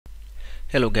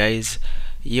Hello guys,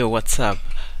 yo, what's up?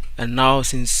 And now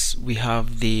since we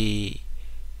have the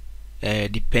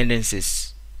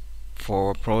dependencies for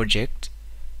our project,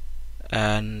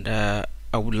 and I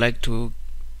would like to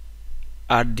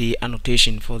add the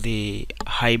annotation for the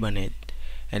Hibernate.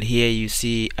 And here you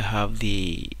see I have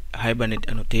the Hibernate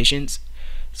annotations.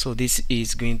 So this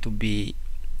is going to be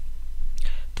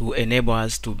to enable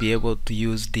us to be able to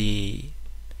use the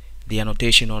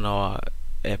annotation on our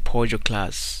pojo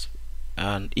class.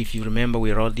 And if you remember,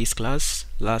 we wrote this class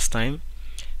last time,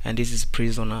 and this is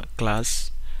prisoner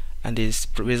class, and this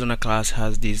prisoner class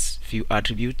has these few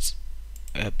attributes: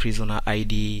 prisoner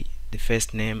ID, the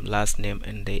first name, last name,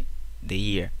 and the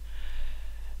year.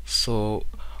 So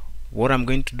what I'm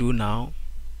going to do now,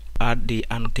 add the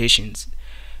annotations,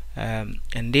 and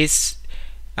these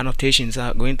annotations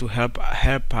are going to help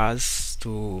us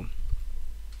to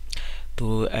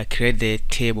create the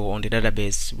table on the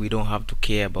database. We don't have to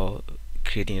care about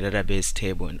creating a database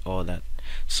table and all that.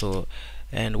 So,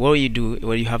 and what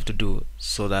you have to do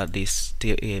so that this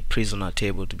prisoner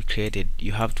table to be created,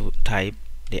 you have to type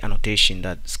the annotation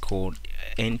that's called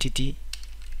entity,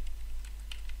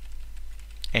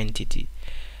 and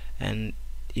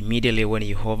immediately when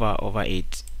you hover over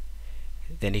it,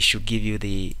 then it should give you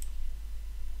the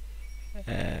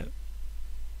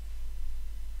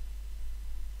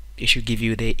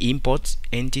import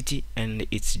entity and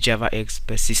its JavaX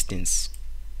persistence,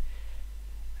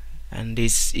 and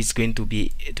this is going to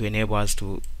be to enable us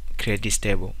to create this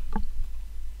table.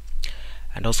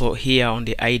 And also here on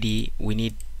the ID we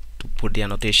need to put the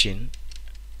annotation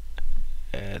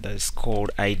that is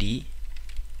called ID,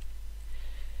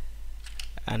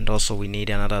 and also we need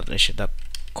another annotation, that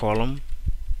column,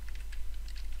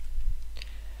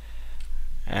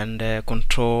 and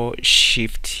Control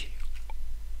Shift,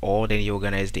 or then you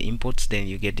organize the imports, then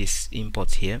you get this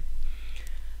imports here.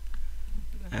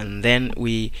 And then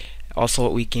we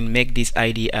can make this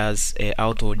ID as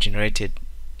auto generated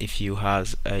if you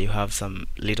have some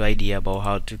little idea about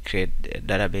how to create a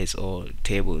database or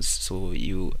tables, so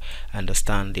you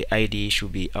understand the ID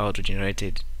should be auto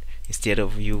generated instead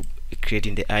of you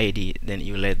creating the ID, then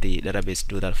you let the database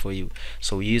do that for you.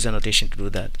 So we use annotation to do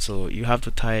that. So you have to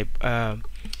type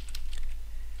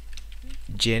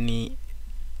generated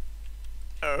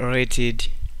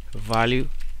value,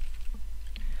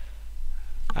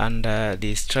 and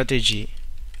the strategy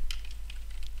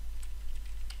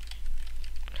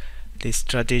it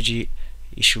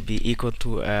should be equal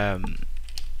to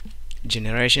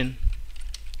generation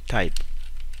type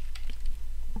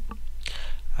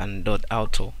and dot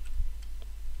auto.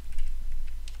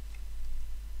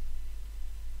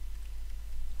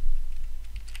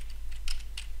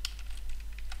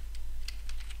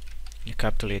 A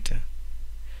capital letter.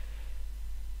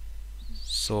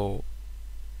 So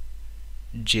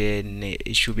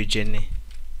it should be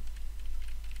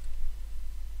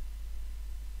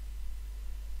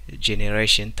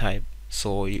generation type.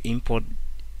 So you import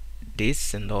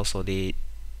this, and also the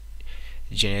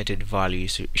generated value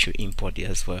should import it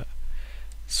as well.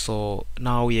 So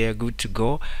now we are good to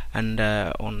go. And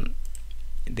on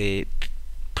the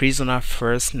prisoner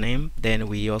first name, then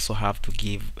we also have to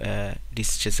give this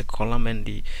is just a column,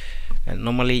 and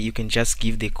normally you can just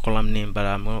give the column name, but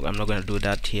I'm not going to do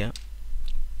that here.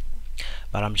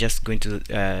 But I'm just going to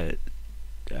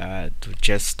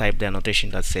just type the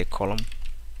annotation that say column,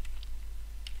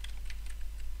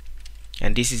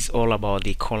 and this is all about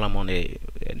the column on the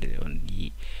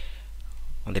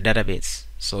database.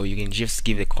 So you can just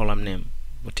give the column name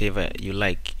whatever you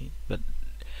like. But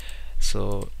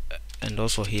so, and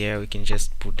also here we can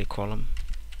just put the column.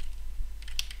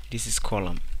 This is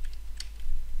column,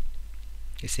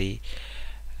 you see.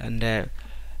 And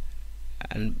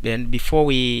then before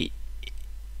we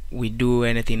do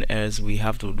anything else, we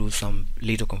have to do some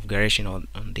little configuration on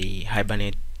the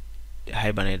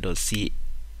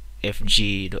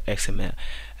hibernate.cfg.xml.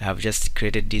 I have just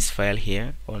created this file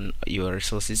here on your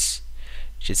resources.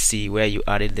 Just see where you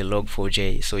added the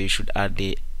log4j, so you should add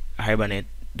the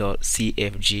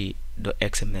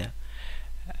hibernate.cfg.xml.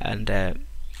 and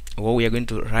what we are going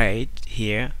to write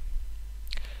here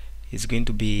is going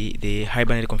to be the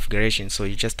Hibernate configuration. So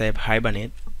you just type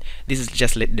Hibernate. This is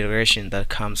just the direction that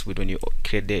comes with when you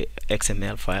create the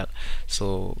XML file.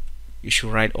 So you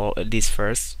should write all this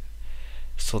first,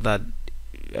 so that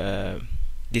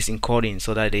this encoding,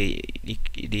 so that the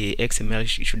XML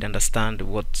should understand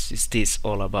what is this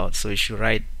all about. So you should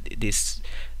write this,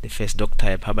 the first doc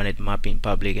type, Hibernate mapping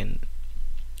public. And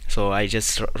so I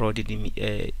just wrote it in,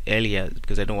 earlier,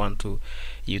 because I don't want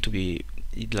you to be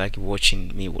like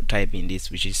watching me typing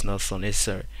this, which is not so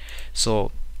necessary.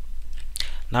 So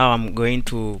Now I'm going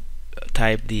to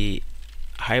type the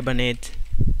Hibernate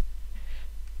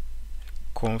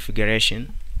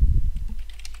configuration.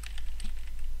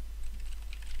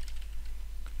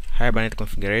 Hibernate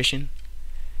configuration,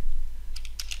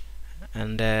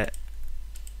 and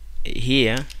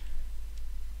here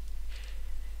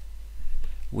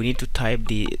we need to type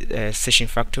the session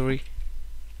factory,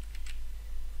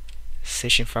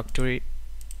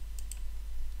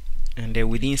 and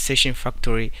within session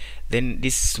factory, then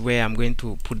this is where I'm going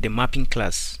to put the mapping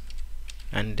class,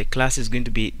 and the class is going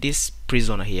to be this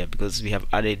prisoner here because we have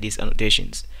added these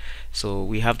annotations. So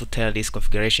we have to tell this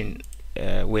configuration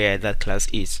where that class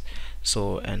is.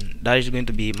 So, and that is going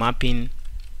to be mapping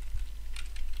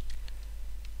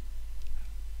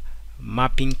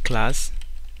class,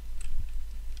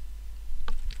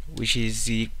 which is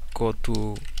equal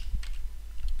to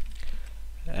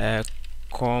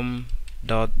com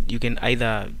dot, you can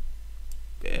either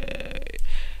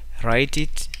write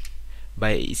it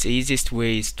by, its easiest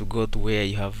way is to go to where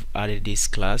you have added this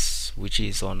class, which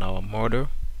is on our model,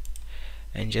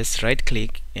 and just right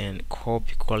click and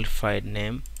copy qualified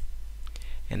name,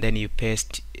 and then you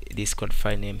paste this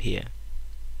qualified name here.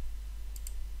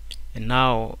 And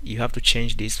now you have to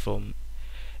change this from,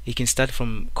 you can start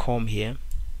from com here,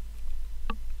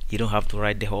 you don't have to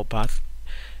write the whole path,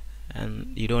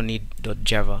 and you don't need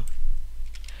 .java,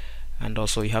 and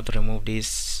also you have to remove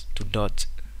this to dot,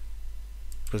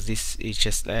 because this is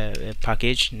just a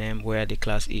package name where the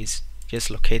class is. Just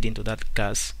locate into that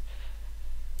class,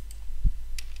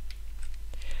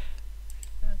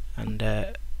 and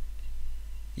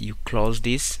you close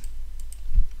this,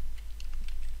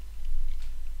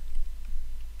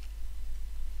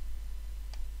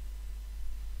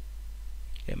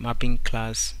 a mapping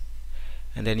class,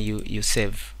 and then you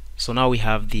save. So now we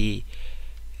have the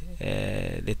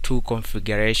two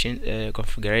configurations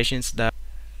that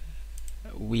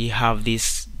we have.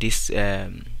 This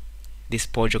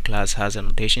pojo class has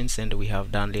annotations, and we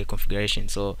have done the configuration.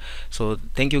 So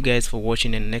thank you guys for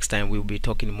watching, and next time we'll be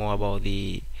talking more about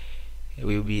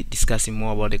we'll be discussing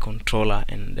more about the controller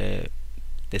and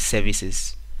the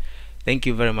services. Thank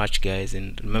you very much guys,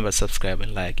 and remember, subscribe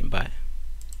and like, and bye.